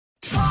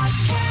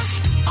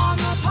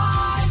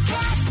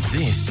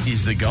This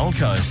is the Gold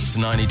Coast's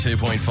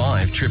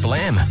 92.5 Triple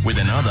M with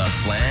another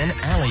Flan,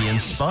 Ali and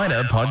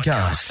Spider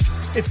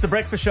podcast. It's the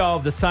breakfast show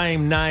of the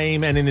same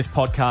name, and in this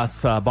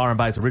podcast, Byron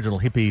Bay's original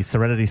hippie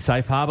Serenity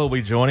Safe Harbour will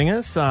be joining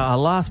us. A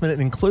last-minute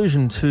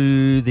inclusion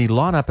to the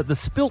lineup at the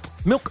Spilt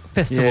Milk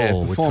Festival.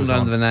 Yeah, performed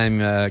under the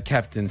name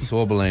Captain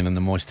Sorbeline and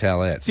the Moist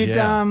Towelettes.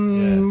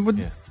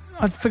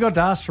 I forgot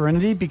to ask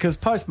Serenity because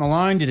Post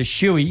Malone did a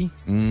shoey.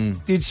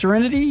 Did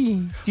Serenity?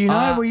 Do you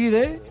know? Were you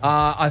there?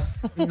 I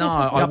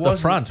wasn't.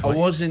 front, I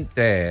wasn't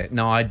there.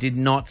 No, I did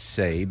not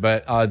see.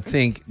 But I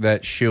think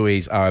that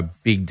shoeys are a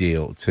big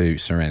deal to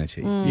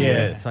Serenity.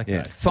 Yes, okay.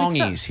 Yeah.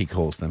 Thongies, he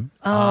calls them.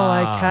 Oh,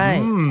 okay.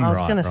 I was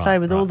going to say,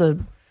 with all the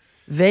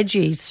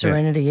veggies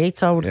Serenity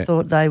eats, I would have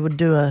thought they would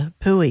do a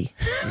pooey.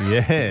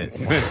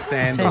 Yes.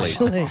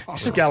 Sandally.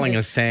 Sculling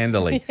a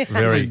sandally.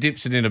 Just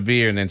dips it in a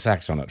beer and then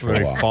sacks on it for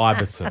a while.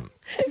 Fibersome.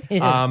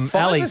 Yes.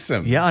 Ali,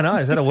 Fibersome? yeah, I know.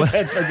 Is that a word?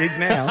 It is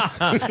now.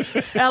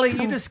 Ali,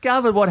 you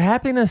discovered what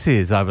happiness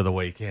is over the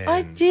weekend.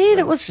 I did.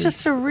 It was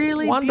just a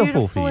really wonderful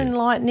beautiful, for you.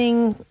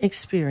 enlightening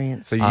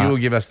experience. So you will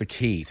give us the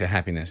key to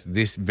happiness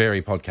this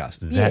very podcast.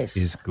 That Yes.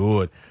 is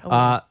good.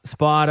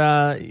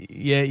 Spider,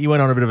 yeah, you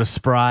went on a bit of a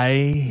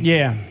spray.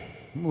 Yeah.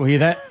 We'll hear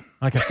that.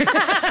 Okay.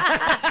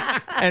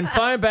 And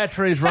phone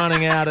batteries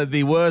running out at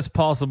the worst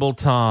possible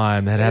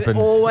time. That happens.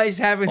 It always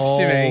happens all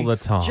to me. the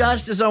time.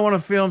 Just as I want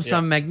to film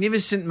some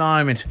magnificent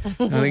moment. I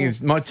think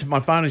it's my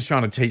phone is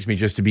trying to teach me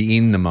just to be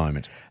in the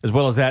moment. As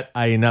well as that,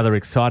 another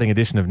exciting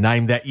edition of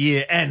Name That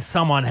Year, and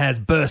someone has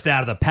burst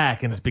out of the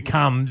pack and has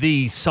become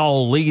the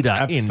sole leader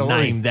Absolutely.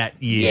 in Name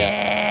That Year.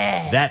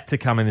 Yeah. That to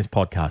come in this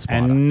podcast,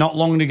 Spider. And not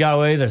long to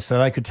go either, so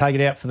they could take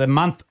it out for the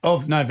month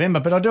of November.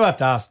 But I do have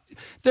to ask,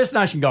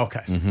 Destination Gold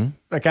Coast.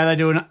 Okay, they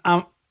do an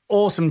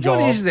awesome job.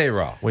 What is their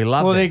role? We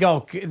love Well,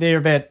 it. they're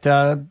about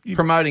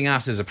Promoting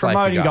us as a place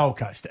promoting to go. Gold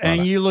Coast.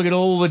 And you look at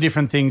all the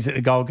different things that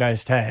the Gold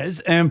Coast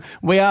has.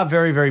 We are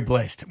very, very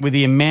blessed with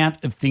the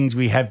amount of things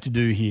we have to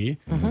do here.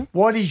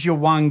 What is your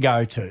one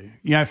go-to?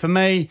 You know, for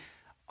me,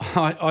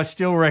 I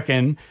still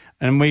reckon,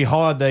 and we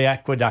hired the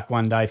aqueduct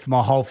one day for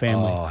my whole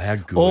family. Oh, how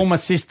good. All my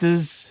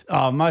sisters,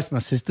 most of my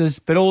sisters,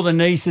 but all the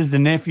nieces, the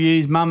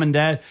nephews, mum and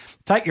dad,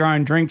 take your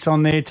own drinks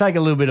on there, take a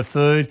little bit of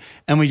food,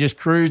 and we just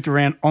cruised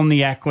around on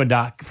the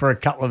aqueduct for a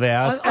couple of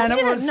hours. I and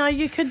didn't know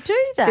you could do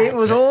that. it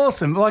was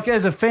awesome, like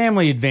as a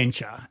family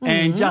adventure,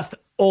 and just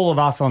all of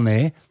us on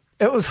there.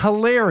 It was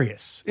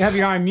hilarious. You have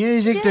your own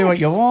music, do what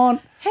you Yes.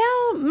 want.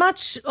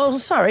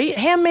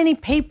 How many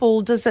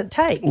people does it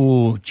take?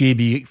 Oh,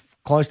 gee,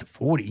 close to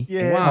 40.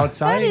 Yeah. I'd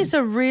say. That is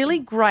a really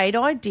great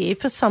idea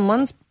for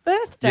someone's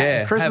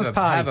birthday. Yeah, Christmas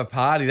party. Have a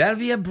party. That would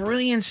be a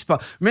brilliant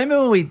spot.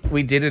 Remember when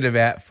we did it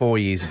about 4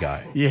 years ago?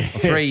 Yeah. Or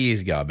 3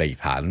 years ago, I beg your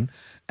pardon.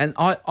 And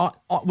I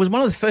was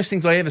one of the first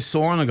things I ever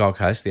saw on the Gold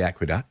Coast, the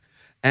aqueduct.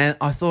 And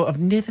I thought, I've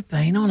never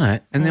been on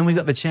it. And then we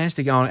got the chance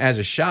to go on as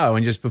a show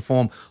and just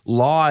perform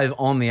live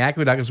on the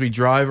aqueduct as we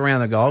drove around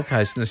the Gold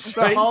Coast in the The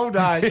streets. whole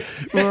day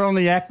we were on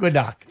the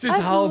aqueduct. Just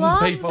I holding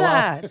love people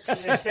that.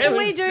 up. Can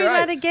we do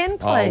that again,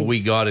 please? Oh,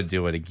 we got to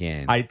do it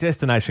again.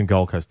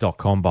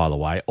 DestinationGoldCoast.com, by the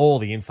way. All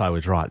the info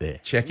is right there.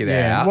 Check it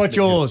Yeah. out. What's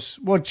yours?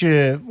 What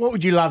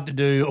would you love to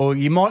do, or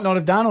you might not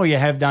have done, or you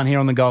have done here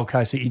on the Gold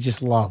Coast that you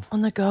just love?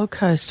 On the Gold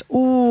Coast.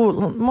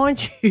 Oh, mine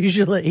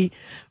usually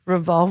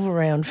revolve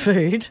around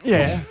food.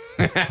 Yeah.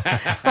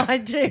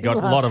 I do. You've got a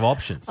lot of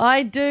options.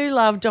 I do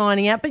love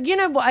dining out, but you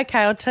know what? Okay,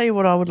 I'll tell you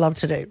what I would love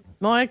to do.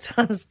 My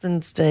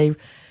ex-husband, Steve,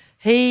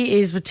 he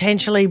is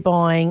potentially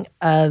buying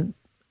a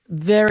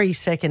very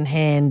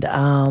second-hand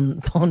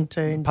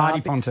pontoon.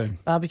 Pontoon.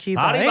 Barbecue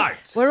Party boat.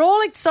 boats. We're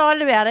all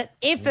excited about it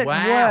if it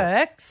Wow.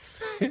 works.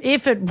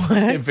 If it works.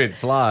 If it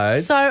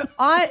flows. So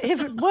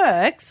if it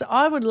works,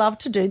 I would love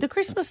to do the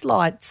Christmas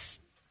lights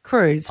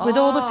cruise with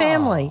all the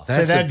family.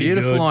 That's that'd a be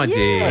beautiful good.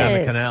 idea. Down the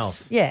Yes.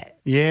 canals. Yeah.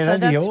 Yeah, so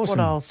that'd be that's awesome.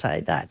 what I'll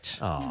say, that.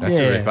 That's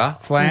a ripper.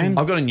 Flan.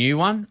 I've got a new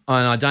one,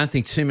 and I don't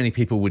think too many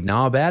people would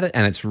know about it,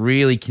 and it's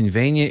really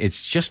convenient.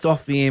 It's just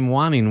off the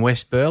M1 in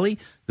West Burleigh.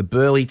 The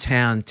Burleigh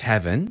Town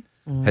Tavern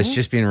has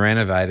just been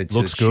renovated to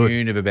Looks the good.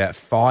 tune of about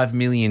 $5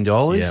 million.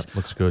 Yeah,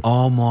 looks good.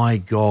 Oh, my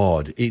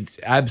God. It's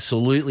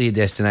absolutely a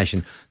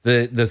destination.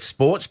 The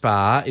sports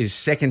bar is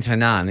second to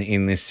none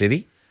in this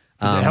city.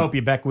 Does it help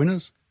you back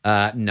winners?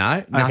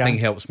 No, nothing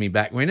helps me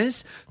back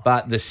winners.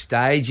 But the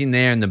stage in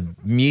there and the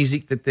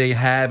music that they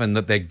have and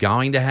that they're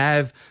going to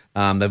have,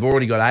 they've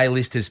already got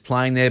A-listers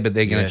playing there, but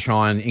they're going to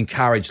try and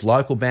encourage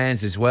local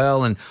bands as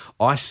well. And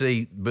I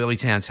see Burleigh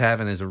Town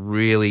Tavern as a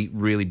really,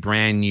 really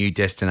brand new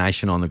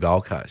destination on the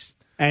Gold Coast.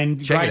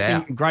 And Check it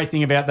out. great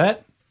thing about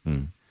that,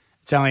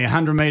 it's only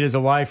 100 metres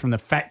away from the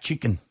Fat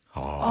Chicken.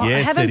 Oh,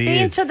 Yes, I haven't it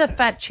been is. to the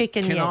Fat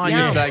Chicken Can yet. I no.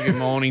 just say good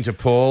morning to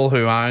Paul,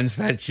 who owns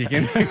Fat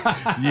Chicken?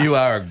 You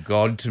are a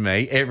god to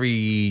me.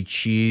 Every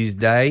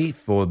Tuesday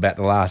for about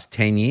the last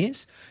 10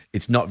 years,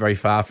 it's not very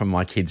far from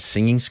my kids'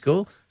 singing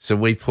school, so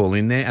we pull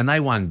in there, and they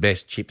won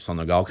Best Chips on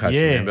the Gold Coast,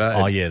 Yeah. remember?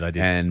 Oh, yeah, they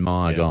did. And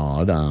my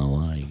God, oh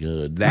my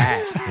good.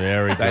 That.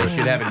 Very They good.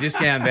 should have a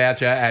discount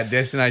voucher at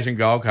Destination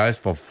Gold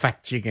Coast for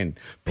Fat Chicken.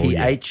 Oh,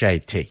 yeah.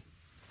 PHAT.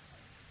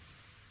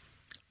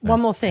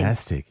 One more thing.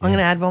 Fantastic. I'm going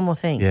to yes. add one more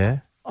thing. Yeah.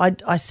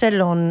 I said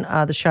it on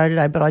the show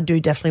today, but I do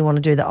definitely want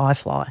to do the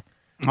iFly.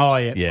 Oh,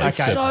 yeah. Yeah,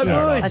 Okay. So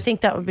good. I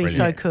think that would be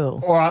so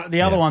cool. All right,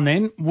 the other one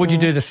then, would you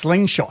do the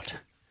slingshot?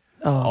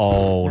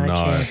 Oh, no.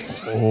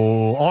 Chance.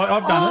 Oh,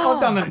 I've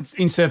done it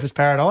in Surfers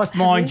Paradise.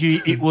 Mind you,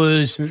 it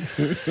was,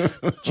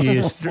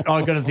 geez,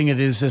 I've got to think of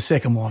this as a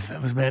second wife. That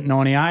was about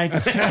 98.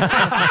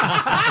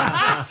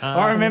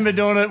 I remember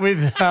doing it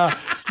with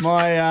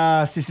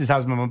my sister's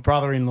husband, my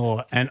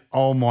brother-in-law, and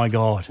oh, my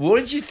God.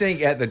 What did you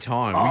think at the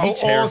time? Were you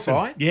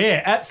terrified? Awesome.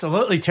 Yeah,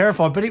 absolutely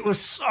terrified, but it was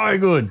so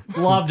good.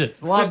 Loved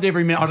it. Loved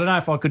every minute. I don't know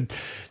if I could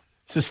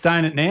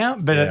sustain it now,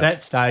 but at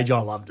that stage,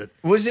 I loved it.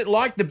 Was it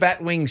like the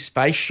Batwing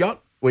space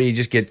shot where you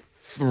just get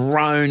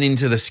thrown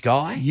into the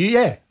sky?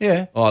 Yeah.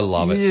 I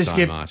love You it just so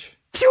get- much.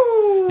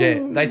 Phew. Yeah,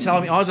 they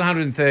told me I was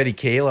 130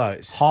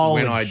 kilos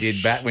Holy when I did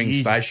Batwing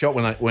Jesus. Space Shot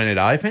when it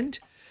opened,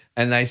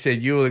 and they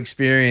said you will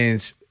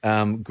experience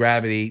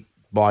gravity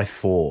by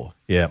 4.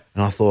 Yeah.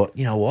 And I thought,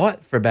 you know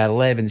what? For about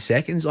 11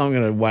 seconds, I'm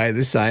going to weigh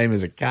the same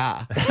as a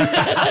car.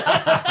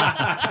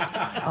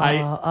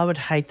 I would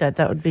hate that.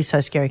 That would be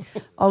so scary.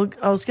 I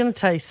was going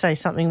to say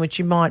something which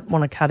you might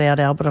want to cut out,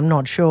 Al, but I'm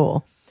not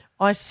sure.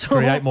 I saw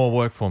Create more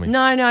work for me.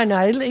 No.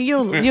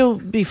 You'll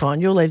be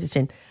fine. You'll leave this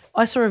in.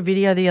 I saw a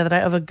video the other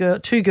day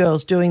of two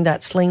girls doing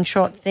that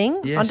slingshot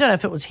thing. Yes. I don't know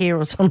if it was here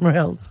or somewhere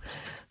else,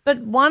 but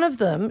one of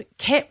them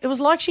it was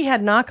like she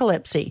had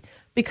narcolepsy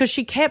because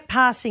she kept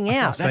passing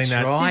out. I've seen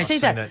that. right. Do you see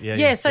Seen that?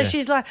 Yeah. So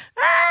she's like,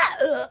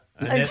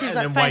 and she's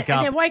like, wake up.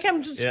 and then wake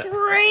up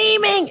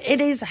screaming.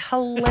 It is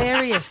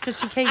hilarious because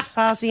she keeps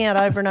passing out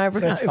over and over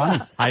and over. Funny.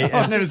 Hey,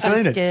 I've never so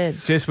seen it. scared.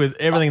 Just with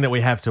everything that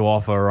we have to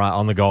offer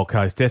on the Gold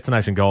Coast,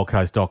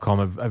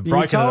 destinationgoldcoast.com have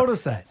broken told it.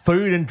 us that.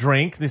 Food and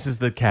drink, this is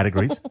the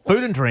categories.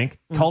 Food and drink,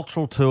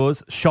 cultural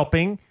tours,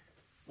 shopping.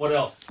 What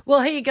else?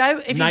 Well, here you go.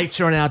 If you,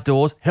 Nature and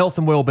outdoors, health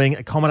and wellbeing,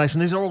 accommodation.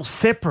 These are all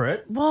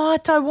separate.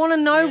 what? I want to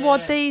know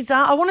what these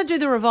are. I want to do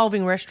the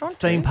revolving restaurant.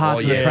 Theme too.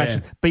 parks and yeah.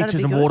 attractions, beaches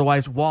be and good.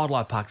 waterways,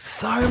 wildlife parks.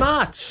 So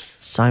much.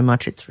 So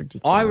much, it's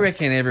ridiculous. I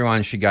reckon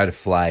everyone should go to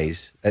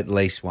Flays at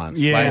least once.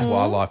 Yeah. Flays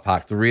Wildlife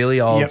Park, the really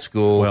old Yep.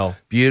 school, Well-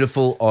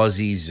 beautiful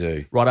Aussie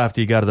zoo. Right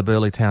after you go to the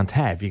Burley Town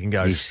Tav, you can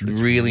go. It's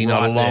really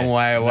not a right long there.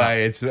 way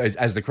away. It's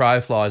as the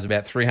crow flies,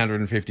 about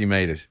 350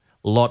 metres.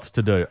 Lots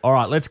to do. All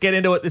right, let's get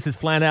into it. This is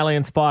Flan, Alley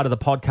and Spider, the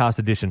podcast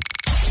edition.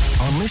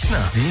 On Listener,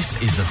 this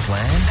is the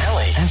Flan,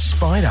 Alley and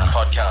Spider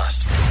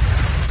podcast.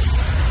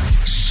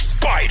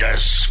 Spider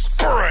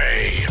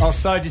Spray. I was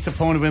so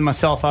disappointed with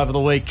myself over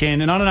the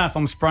weekend, and I don't know if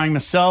I'm spraying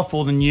myself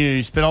or the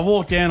news, but I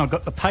walked down, I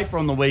got the paper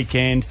on the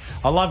weekend.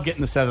 I love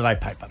getting the Saturday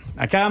paper.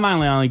 Okay,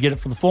 I only get it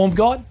for the form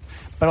guide,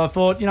 but I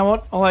thought, you know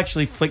what, I'll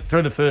actually flick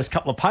through the first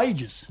couple of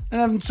pages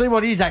and see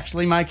what is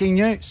actually making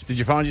news. Did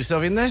you find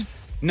yourself in there?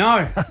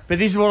 No, but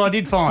this is what I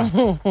did find.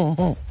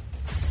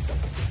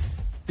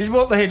 This is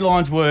what the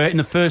headlines were in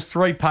the first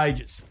 3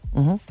 pages.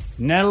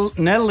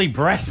 Natalie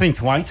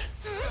Brathwaite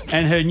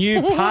and her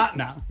new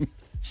partner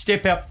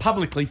step out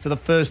publicly for the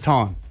first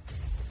time.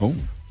 Oh.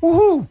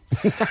 Woohoo!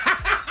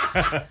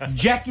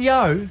 Jackie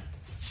O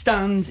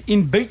stunned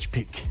in beach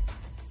pic.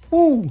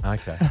 Woo!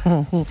 Okay.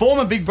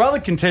 Former Big Brother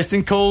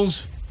contestant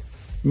calls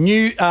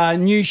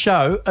new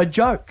show a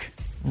joke.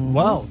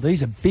 Wow,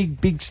 these are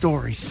big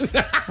stories.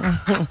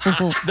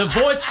 The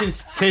Voice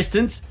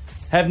contestants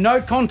have no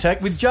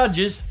contact with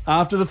judges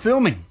after the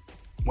filming.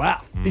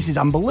 Wow, this is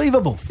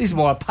unbelievable. This is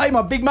what I pay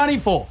my big money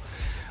for.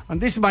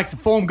 And this makes the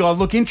form guide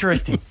look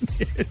interesting.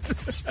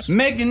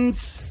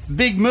 Meghan's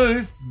big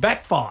move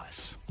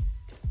backfires.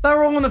 They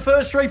were all on the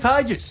first 3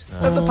 pages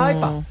of the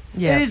paper.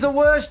 yeah. It is the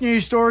worst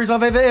news stories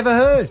I've ever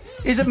heard.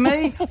 Is it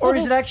me or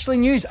is it actually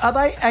news? Are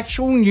they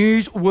actual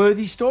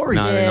newsworthy stories?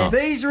 No, they're not.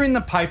 These are in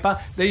the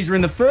paper. These are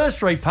in the first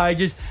 3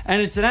 pages,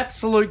 and it's an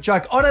absolute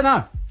joke. I don't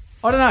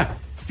know.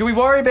 Do we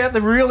worry about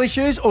the real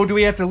issues, or do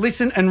we have to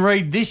listen and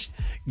read this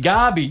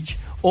garbage?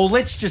 Or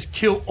let's just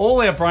kill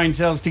all our brain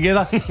cells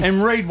together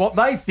and read what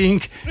they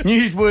think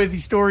newsworthy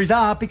stories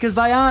are, because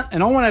they aren't.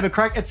 And I want to have a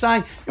crack at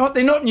saying, you know what,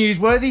 they're not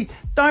newsworthy.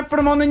 Don't put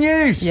them on the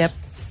news. Yep.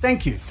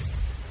 Thank you.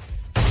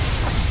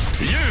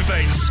 You've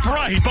been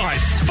sprayed by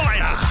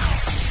Spider.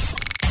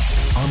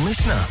 On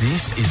Listener,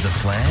 this is the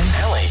Flan,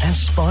 Alley and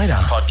Spider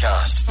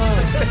podcast.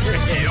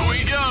 Here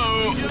we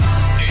go.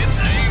 It's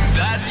aimed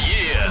that year.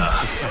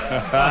 You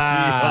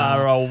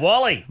are a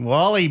Wally.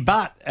 Wally,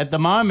 but at the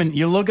moment,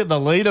 you look at the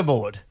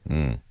leaderboard,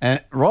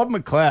 and Rod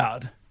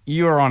McLeod,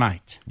 you are on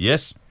 8.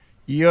 Yes.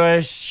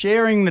 You're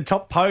sharing the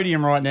top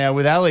podium right now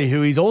with Ali,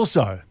 who is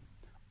also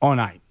on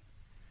 8.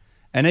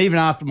 And even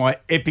after my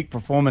epic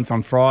performance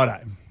on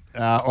Friday,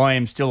 I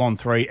am still on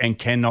 3 and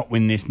cannot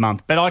win this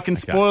month. But I can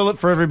spoil it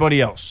for everybody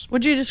else.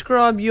 Would you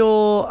describe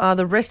your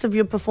the rest of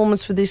your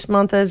performance for this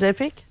month as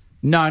epic?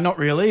 No, not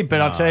really.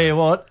 But I'll tell you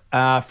what,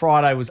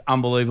 Friday was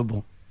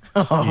unbelievable.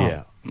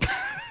 Yeah.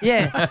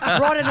 Yeah,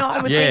 Rod and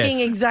I were Yes. thinking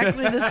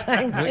exactly the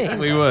same thing.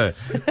 We were.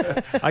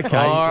 Okay,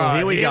 well,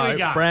 here we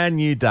go. Brand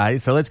new day.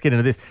 So let's get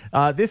into this.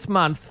 This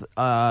month,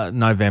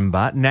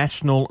 November,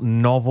 National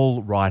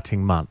Novel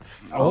Writing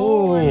Month.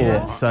 Oh,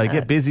 Yes, so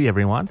get busy,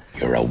 everyone.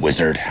 You're a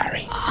wizard,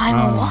 Harry.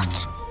 I'm a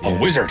what? A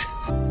wizard.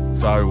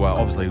 So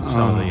obviously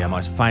some of the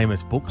most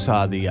famous books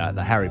are the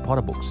Harry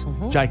Potter books.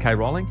 J.K.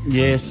 Rowling.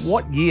 Yes.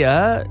 What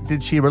year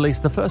did she release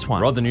the first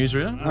one? Rod the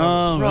newsreader.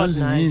 Oh, Rod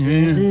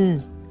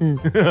knows.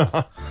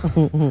 A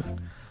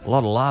lot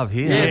of love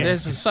here. Yeah,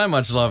 there's so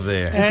much love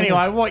there.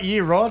 Anyway, what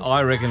year, Rod?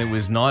 I reckon it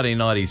was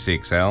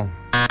 1996, Al.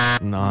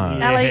 No.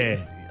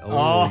 Ali.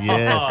 Oh,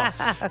 yes.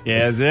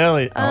 Yeah, it was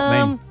early.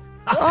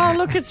 Oh,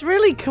 look, it's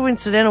really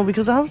coincidental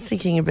because I was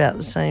thinking about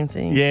the same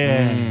thing.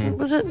 Yeah.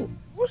 Was it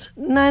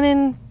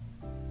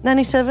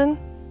 1997?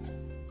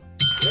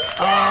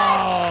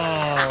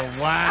 Oh,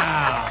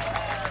 wow.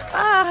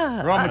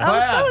 Ron I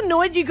was so McLeod.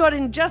 annoyed you got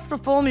in just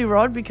before me,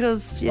 Rod,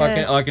 because,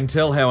 I can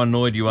tell how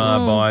annoyed you are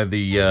by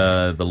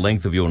the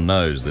length of your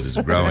nose that is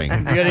growing.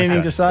 You got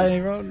anything to say,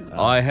 Rod?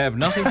 I have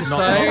nothing to Not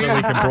that say.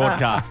 we can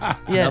broadcast.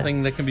 Yeah.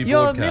 Nothing that can be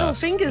Your broadcast. middle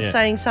finger's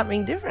saying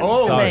something different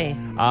Oh. to So, me.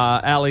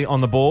 Ali on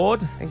the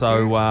board.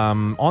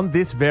 On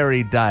this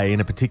very day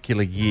in a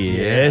particular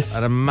year, Yes.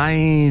 an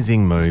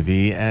amazing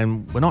movie,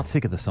 and we're not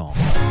sick of the song.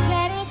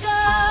 Let it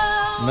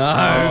go.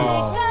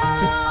 No.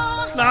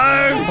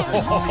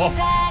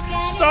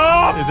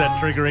 Stop! Is that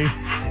triggering?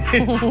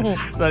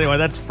 So anyway,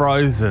 that's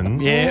Frozen.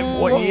 Yeah.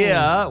 What year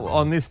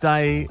on this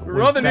day was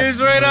Rod the that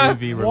newsreader.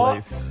 movie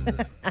released?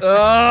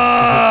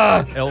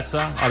 Ah!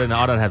 Elsa? I don't know.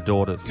 I don't have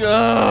daughters.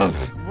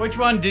 Which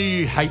one do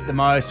you hate the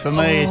most? For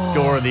me, it's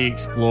Dora the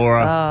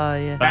Explorer. Oh,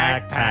 yeah.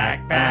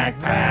 Backpack,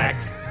 backpack.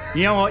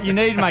 You know what? You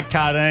need to make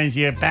cartoons.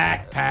 You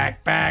backpack,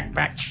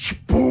 backpack.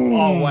 Boom.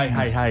 Oh, wait.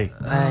 Hey.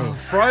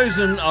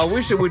 Frozen. I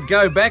wish it would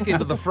go back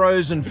into the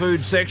frozen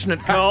food section at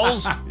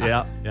Coles.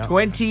 Yeah.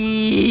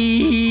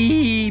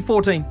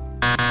 2014.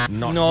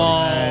 Not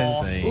No.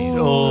 2019.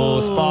 Oh,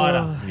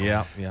 Spider.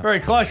 Yeah.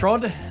 Very close,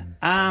 Rod.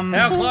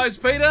 How close,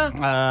 Peter?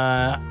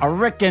 I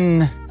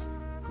reckon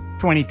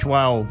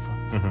 2012.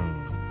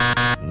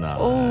 No.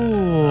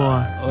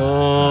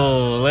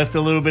 Oh, left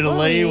a little bit of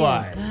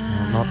leeway.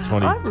 Not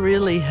 20. I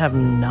really have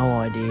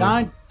no idea.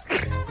 Don't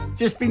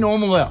just be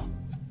normal, El.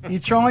 You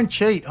try and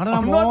cheat. I don't know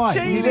I'm why.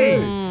 not You cheating.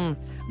 do.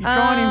 You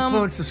try and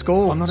influence the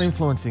scores. I'm not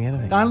influencing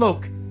anything. Don't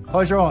look.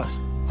 Close your eyes.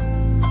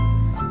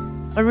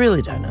 I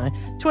really don't know.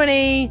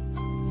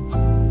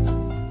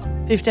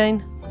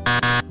 2015?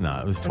 No,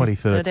 it was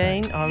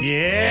 2013. 13? I was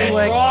Yes,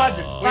 Works. Rod.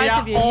 Both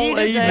of you. You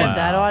deserve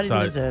that. I didn't So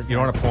deserve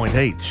you're that. on a point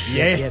each.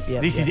 Yes,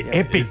 Yep, this is yep.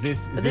 epic.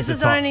 But this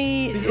is a tie-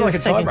 only This is the like a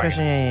second tiebreaker.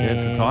 question. Yeah,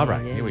 it's a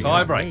tiebreak. Here we go.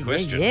 Tiebreak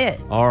question. Yeah.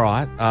 All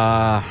right.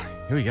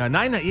 Here we go.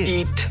 Name that year.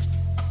 Eat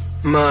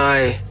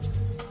my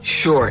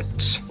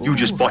shorts. You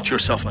just bought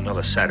yourself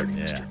another Saturday,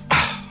 mister.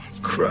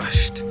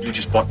 Crushed. You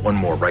just bought one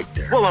more right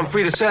there. Well, I'm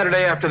free the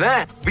Saturday after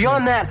that.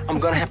 Beyond that, I'm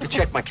gonna have to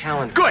check my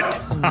calendar. Good.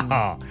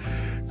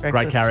 Great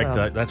Breakfast character.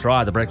 Club. That's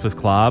right. The Breakfast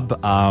Club.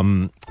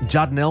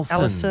 Judd Nelson.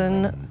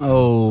 Alison.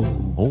 Oh.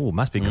 Oh,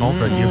 must be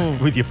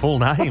confident with your full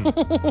name. I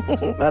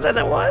don't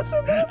know why I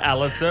said that.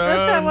 Alison.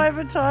 That's how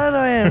overtired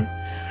I am.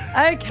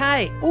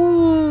 Okay.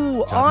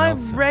 Ooh, I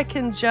Nelson.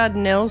 reckon Judd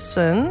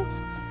Nelson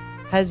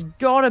has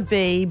got to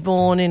be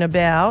born in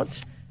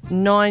about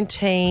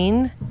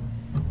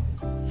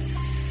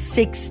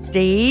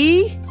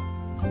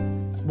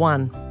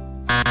 1961.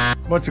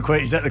 What's the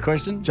question? Is that the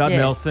question? Judd Yeah.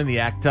 Nelson, the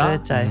actor.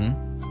 Birthday.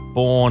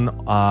 Born,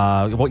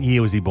 what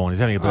year was he born? He's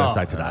having a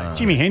birthday today.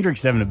 Jimi Hendrix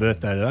is having a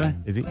birthday today.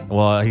 Is he?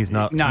 Well, he's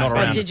not No, not but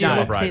around But to did you look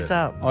celebrate his it.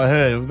 up? I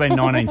heard it was been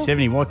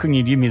 1970. Why couldn't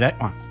you give me that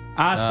one?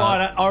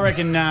 Spider, I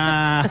reckon.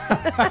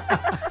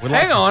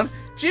 Hang on.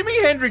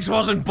 Jimi Hendrix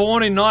wasn't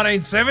born in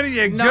 1970,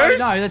 you No, goose.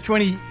 that's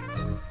when he.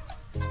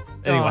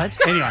 Anyway.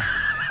 Anyway,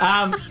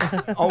 I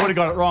would have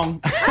got it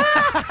wrong.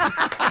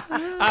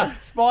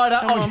 Spider,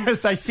 I was going to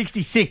say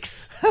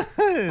 66. I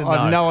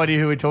have no idea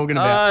who we're talking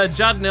about.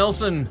 Judd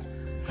Nelson.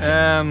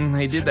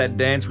 He did that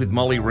dance with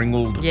Molly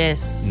Ringwald.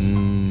 Yes.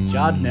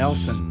 Judd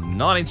Nelson.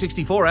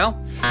 1964, Al.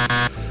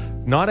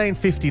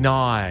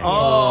 1959.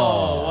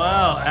 Oh,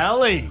 wow.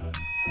 Ali.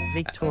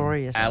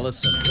 Victorious.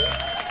 Alison.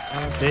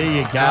 There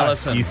you go.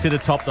 Alison. You sit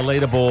atop the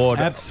leaderboard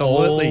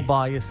Absolutely. all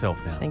by yourself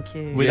now. Thank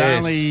you. With Yes.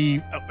 only,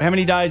 how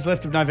many days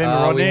left of November,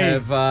 Rodney? We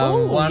have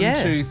Ooh, 1,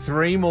 yeah. 2,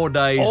 3 more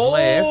days Oh.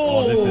 left.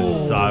 Oh, this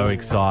is so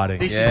exciting.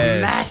 This Yes.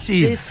 is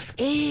massive. This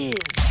is.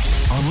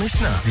 On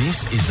Listener,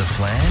 this is the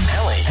Flan,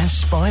 Alley and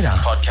Spider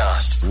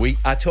podcast. We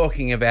are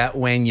talking about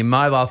when your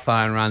mobile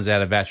phone runs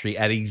out of battery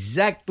at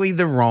exactly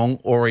the wrong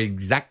or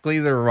exactly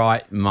the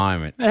right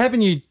moment. That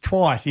happened to you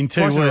twice in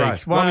 2 Twice in a row.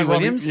 weeks. Robbie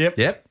Williams.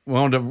 Yep.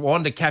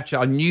 Wanted to capture.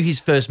 I knew his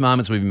first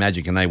moments would be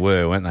magic, and they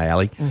were, weren't they,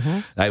 Ali? Mm-hmm.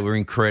 They were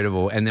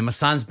incredible. And then my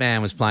son's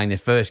band was playing their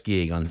first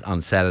gig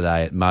on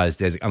Saturday at Mo's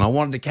Desert, and I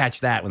wanted to catch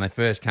that when they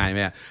first came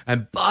out.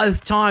 And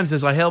both times,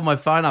 as I held my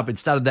phone up, it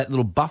started that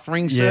little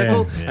buffering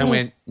circle and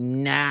went,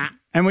 nah.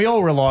 And we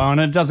all rely on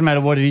it. It doesn't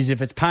matter what it is,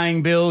 if it's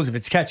paying bills, if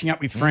it's catching up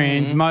with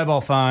friends,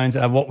 mobile phones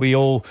are what we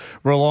all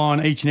rely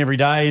on each and every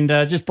day. And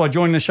just by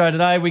joining the show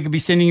today, we could be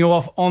sending you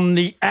off on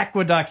the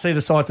Aqueduct. See the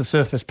sights of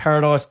Surfers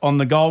Paradise on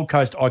the Gold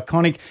Coast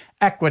iconic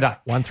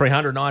Aqueduct.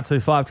 1300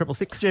 925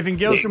 666. Jeff in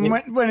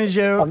Gilston, when is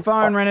your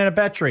phone run out of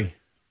battery?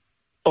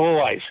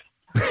 Always.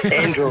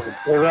 Android,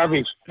 they're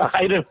rubbish. I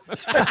hate them.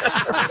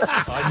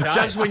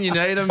 Just when you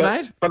need them,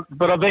 mate.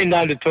 But I've been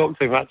known to talk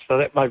too much, so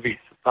that may be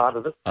part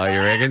of it. Oh,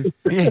 you reckon?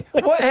 Yeah.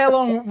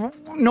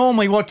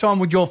 Normally, what time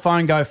would your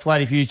phone go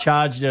flat if you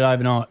charged it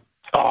overnight?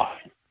 Oh,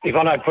 if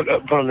I don't put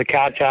on the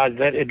car charge,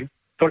 that it'd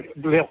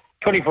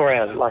 24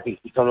 hours. Lucky,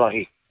 if I'm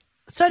lucky.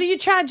 So do you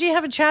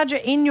have a charger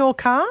in your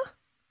car?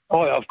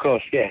 Oh, of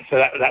course, yeah.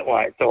 So that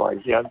way it's always,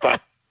 but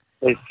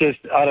it's just,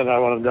 I don't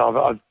know what I'm doing.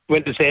 I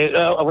went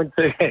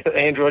to an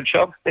Android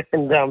shop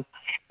and they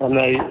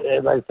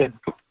said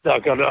I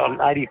got it on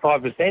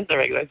 85%. I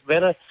reckon that's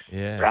better.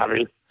 Yeah.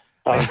 Rubbish.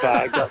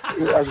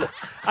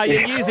 Are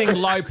you using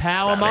low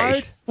power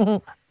mode?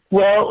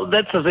 Well,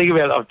 that's the thing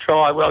about it. I've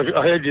tried. Well,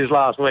 I heard you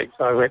last week,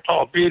 so I went,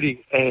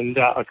 beauty, and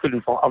I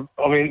couldn't find.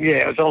 I mean,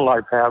 yeah, it was on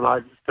low power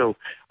mode still.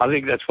 I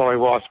think that's why my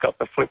wife's got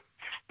the flip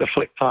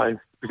phone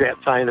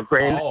without saying the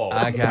brand. Oh,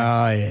 okay.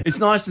 Oh, yeah. It's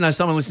nice to know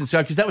someone listens to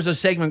it because that was a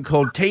segment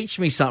called Teach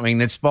Me Something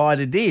that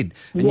Spider did.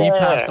 And you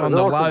passed on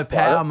the low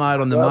power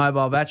mode on the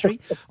mobile battery.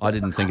 I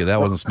didn't think of that. I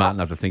wasn't smart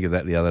enough to think of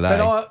that the other day.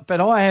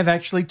 But I have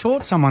actually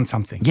taught someone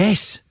something.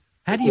 Yes.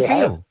 How do you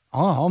feel?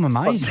 Oh, I'm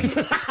amazing.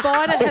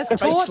 Spider has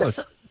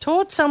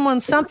taught someone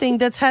something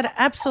that's had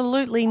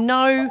absolutely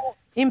no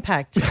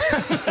impact. Yes,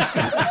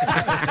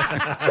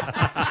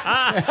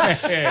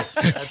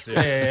 that's it.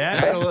 Yeah,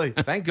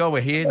 absolutely. Thank God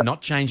we're here,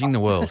 not changing the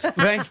world.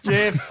 Thanks,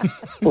 Jeff.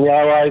 No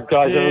worries,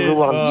 guys. Have a good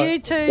one. You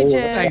too,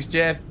 Jeff. Thanks,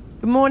 Jeff.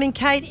 Good morning,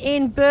 Kate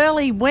in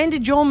Burleigh. When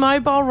did your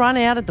mobile run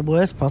out at the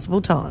worst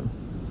possible time?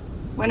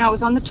 When I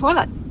was on the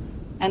toilet.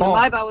 And the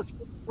mobile was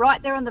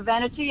right there on the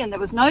vanity and there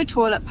was no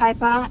toilet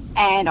paper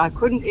and I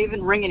couldn't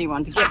even ring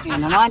anyone to get me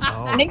in. And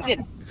I nicked it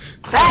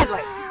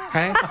badly.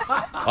 Hey,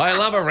 I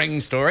love a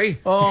ring story.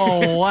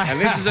 Oh, wow. And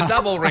this is a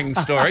double ring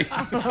story.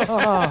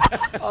 I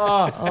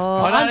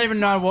don't even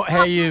know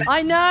how you...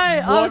 I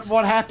know.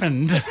 What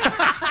happened?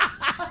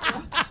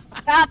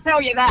 Can't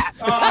tell you that.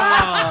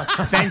 Oh,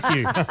 thank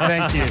you.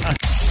 Thank you.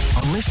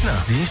 Listener,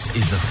 this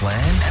is the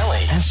Flan, Ellie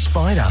and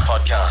Spider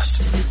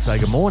podcast. Say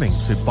good morning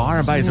to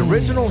Byron Bay's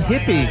original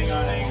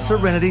hippie,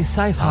 Serenity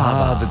Safe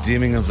Harbour. The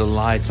dimming of the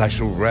lights. I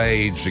shall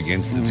rage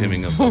against the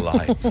dimming of the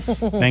lights.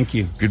 Thank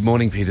you. Good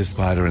morning, Peter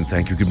Spider, and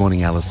thank you. Good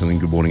morning, Alison, and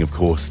good morning, of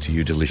course, to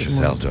you, delicious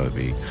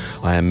Aldobi.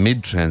 I am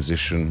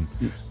mid-transition,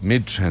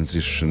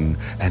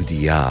 and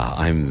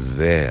I'm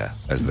there,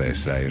 as they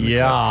say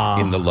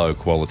in the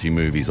low-quality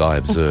movies I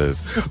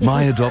observe.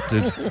 My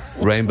adopted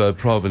Rainbow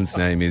Province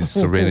name is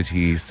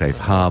Serenity Safe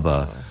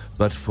Harbour,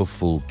 but for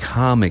full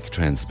karmic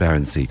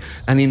transparency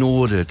and in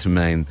order to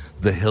maintain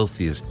the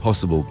healthiest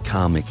possible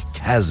karmic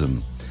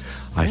chasm,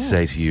 I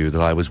say to you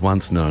that I was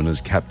once known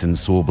as Captain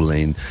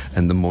Sorbeline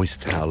and the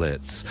Moist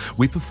Towelettes.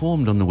 We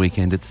performed on the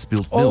weekend at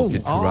Spilt Milk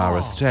at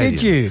Carrara Stadium.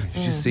 Did you?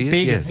 Did you see it?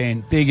 Big Yes.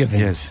 event, big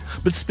event. Yes.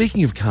 But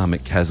speaking of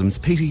karmic chasms,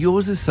 Peter,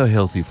 yours is so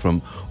healthy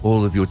from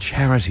all of your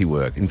charity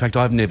work. In fact,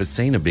 I've never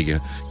seen a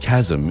bigger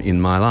chasm in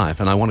my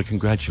life, and I want to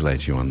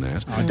congratulate you on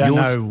that. I don't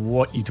know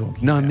what you're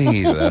talking No, about.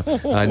 me either.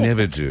 I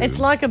never do. It's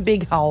like a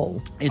big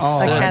hole. It a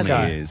certainly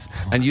chasm. is.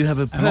 And you have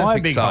a Am I a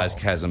perfect big sized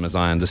hole? chasm, as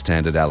I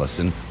understand it,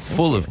 Alison,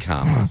 full of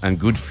karma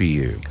and good for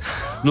you.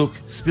 Look,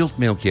 Spilt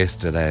Milk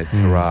yesterday at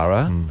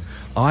Carrara.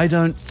 I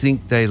don't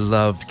think they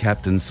loved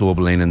Captain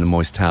Sorbeline and the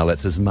Moist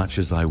Towelettes as much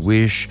as I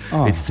wish.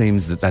 It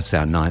seems that that's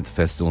our 9th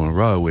festival in a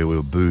row where we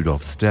were booed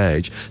off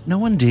stage. No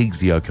one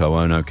digs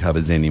Yoko Ono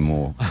covers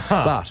anymore.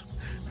 But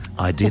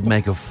I did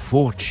make a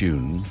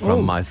fortune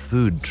from my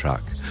food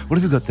truck. What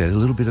have you got there? A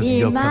little bit of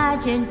Yoko?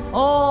 Imagine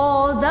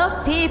all the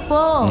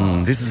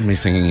people. This is me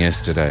singing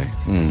yesterday.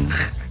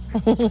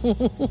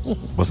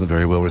 Wasn't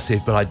very well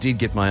received, but I did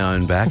get my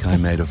own back. I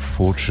made a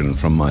fortune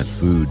from my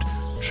food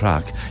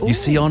truck. You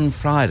see, on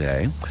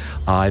Friday,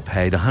 I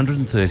paid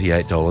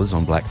 $138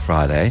 on Black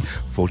Friday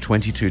for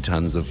 22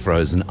 tons of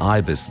frozen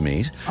ibis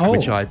meat,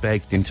 which I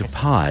baked into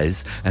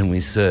pies and we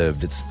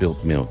served at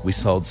Spilt Milk. We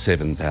sold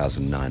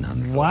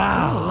 7,900.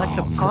 Wow. Like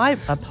a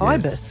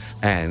pibus. Yes.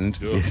 And,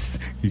 yes,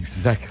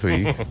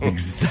 exactly like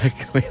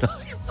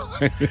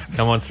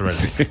Come on,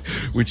 Serenity.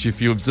 which,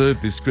 if you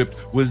observe this script,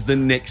 was the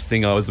next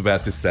thing I was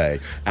about to say.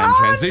 And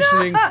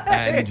transitioning,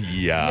 and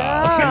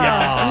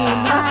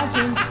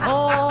Imagine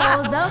all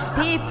the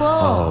people.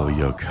 Oh,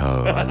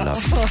 Yoko, I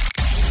love you.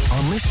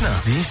 On Listener,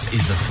 this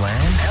is the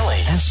Flan,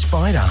 Ellie and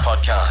Spider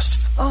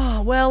podcast.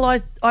 Oh, well,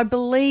 I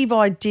believe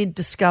I did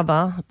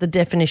discover the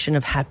definition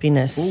of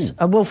happiness.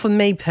 Well, for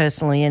me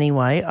personally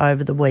anyway,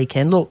 over the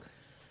weekend. Look,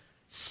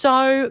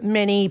 so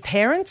many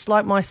parents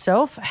like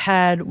myself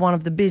had one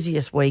of the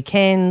busiest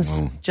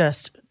weekends.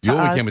 Your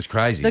weekend was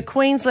crazy. The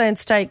Queensland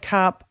State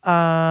Cup,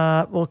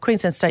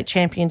 Queensland State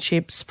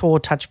Championships for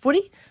touch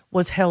footy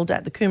was held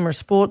at the Coomera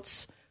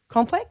Sports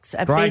complex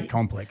at Great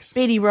complex.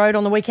 Beatty Road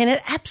on the weekend.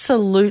 It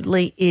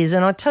absolutely is.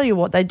 And I tell you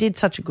what, they did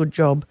such a good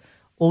job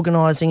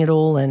organising it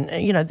all. And,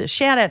 the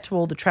shout out to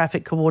all the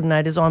traffic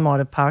coordinators. I might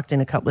have parked in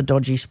a couple of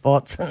dodgy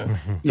spots and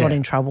got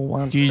in trouble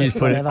once. You just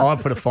I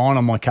put a fine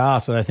on my car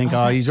so they think,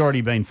 he's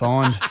already been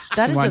fined.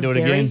 That is won't do it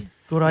again.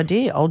 Good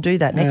idea. I'll do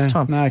that next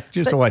time. No,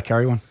 always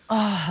carry one.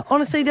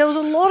 Honestly, there was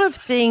a lot of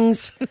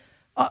things.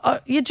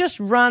 You just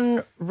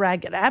run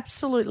ragged,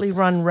 absolutely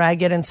run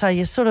ragged. And so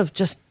you're sort of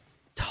just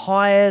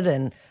tired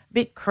and a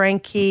bit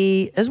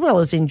cranky, as well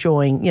as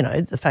enjoying,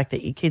 the fact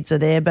that your kids are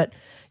there. But,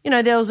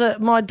 there was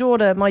my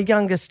daughter, my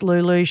youngest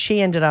Lulu, she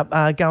ended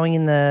up going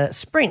in the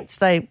sprints.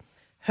 They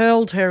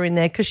hurled her in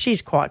there because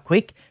she's quite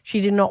quick.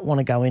 She did not want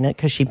to go in it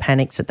because she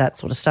panics at that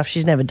sort of stuff.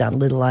 She's never done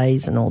little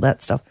A's and all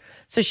that stuff.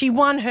 So she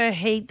won her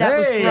heat. That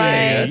was great.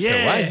 That's the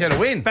way. She's had a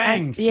win.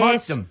 Bang,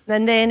 smoked them.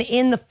 And then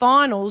in the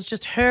finals,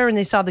 just her and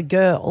this other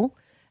girl,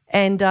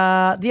 and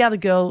the other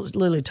girl,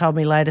 Lulu told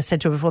me later,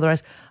 said to her before the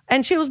race,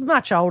 and she was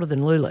much older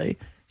than Lulu.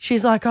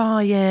 She's like,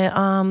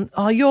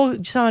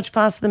 you're so much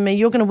faster than me.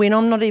 You're going to win.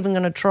 I'm not even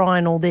going to try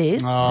and all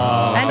this.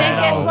 And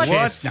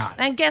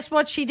then guess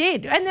what she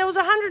did? And there was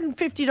a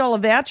 $150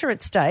 voucher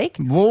at stake.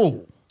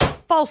 Whoa.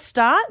 False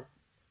start.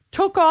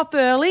 Took off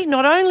early.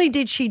 Not only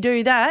did she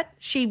do that,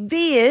 she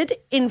veered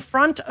in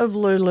front of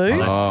Lulu.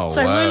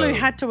 So Lulu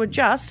had to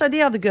adjust. So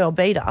the other girl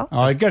beat her.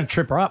 Oh, you got to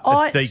trip her up.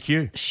 That's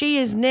DQ. She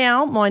is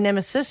now my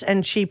nemesis,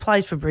 and she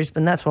plays for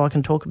Brisbane. That's why I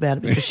can talk about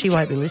it, because she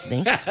won't be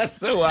listening. That's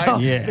the way. So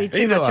be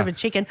too much of a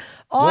chicken.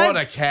 What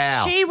a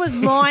cow. She was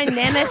my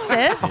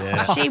nemesis.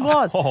 She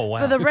was. Oh, wow.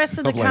 For the rest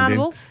of the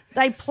carnival.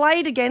 They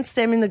played against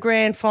them in the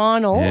grand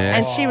final,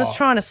 and she was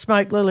trying to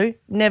smoke Lulu.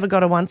 Never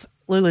got her once.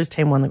 Lulu's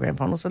team won the grand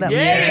final, so that was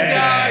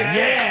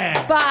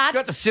Yeah. But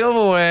Got the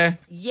silverware.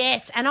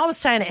 yes, and I was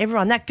saying to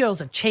everyone, that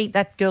girl's a cheat.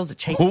 That girl's a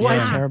cheat. It's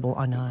so terrible.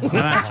 I know.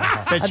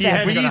 But she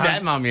has Were you got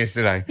that mum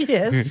yesterday?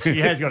 Yes. She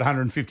has got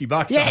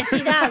 $150. Yes,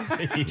 she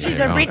does. She's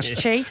a rich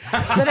cheat.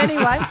 But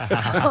anyway,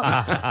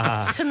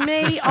 to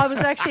me, I was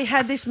actually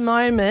had this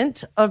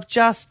moment of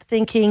just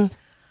thinking,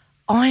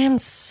 I am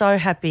so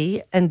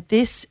happy, and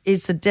this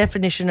is the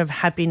definition of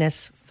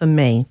happiness for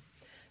me.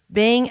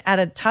 Being at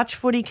a touch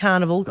footy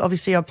carnival,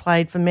 obviously I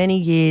played for many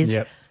years,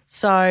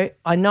 so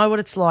I know what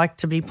it's like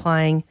to be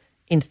playing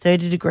in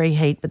 30-degree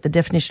heat, but the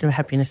definition of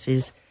happiness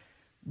is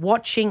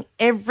watching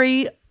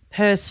every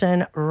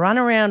person run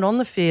around on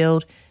the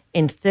field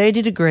in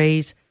 30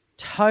 degrees,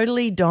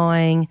 totally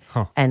dying,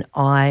 and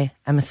I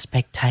am a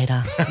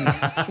spectator.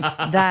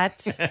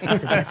 That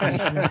is the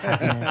definition of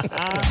happiness.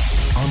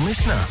 On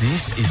Listener,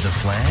 this is the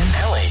Flan,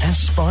 Alley and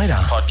Spider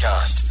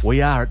podcast.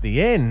 We are at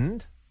the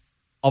end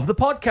of the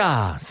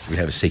podcast. We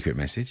have a secret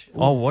message.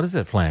 Oh, what is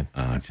it, Flan?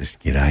 Just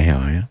g'day, how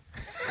are you?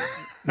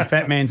 The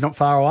fat man's not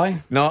far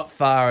away. Not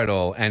far at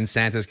all, and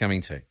Santa's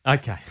coming too.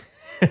 Okay.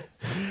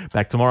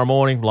 Back tomorrow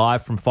morning,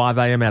 live from 5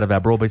 a.m. out of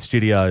our Broadbeat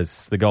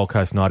studios, the Gold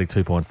Coast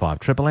 92.5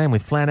 Triple M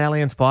with Flan,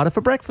 Alley and Spider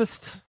for breakfast.